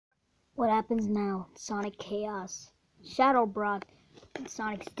What happens now? Sonic Chaos. Shadow brought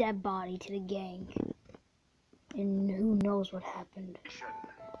Sonic's dead body to the gang. And who knows what happened. Sonic?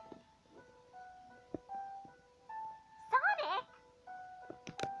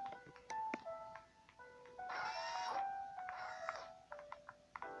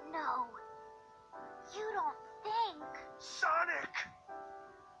 No. You don't think... Sonic!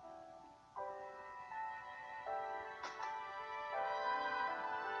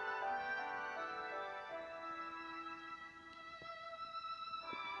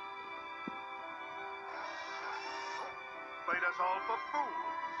 Played us all for fools.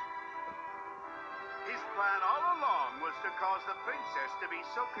 His plan all along was to cause the princess to be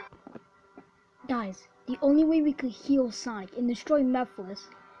so Guys, the only way we could heal Sonic and destroy Mephiles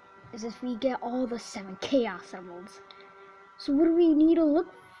is if we get all the 7 Chaos Emeralds. So what do we need to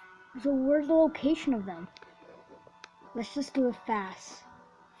look for? So where's the location of them? Let's just do it fast.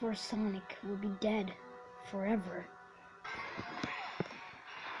 For Sonic will be dead forever.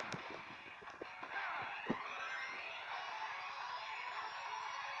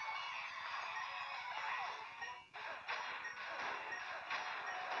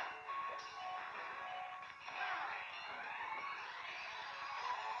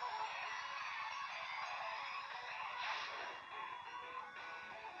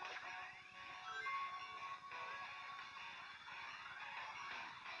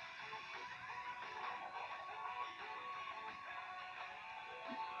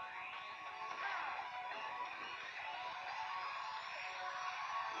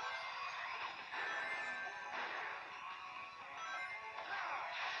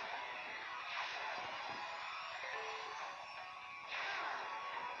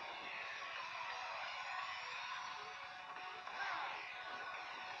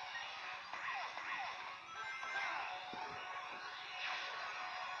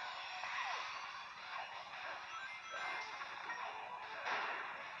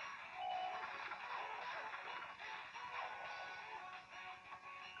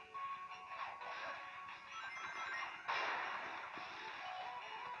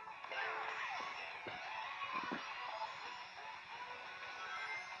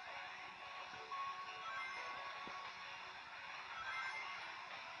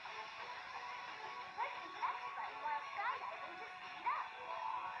 Let's use X-Button while skydiving to speed up.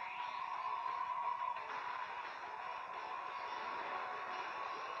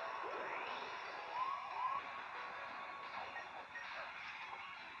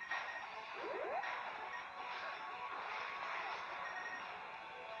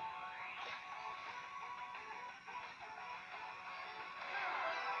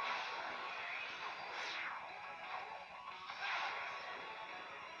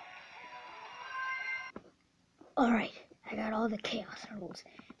 Alright, I got all the Chaos Emeralds.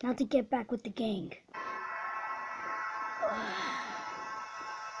 Now to get back with the gang.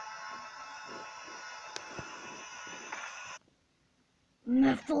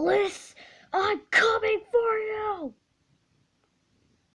 Mephiles, I'm coming for you!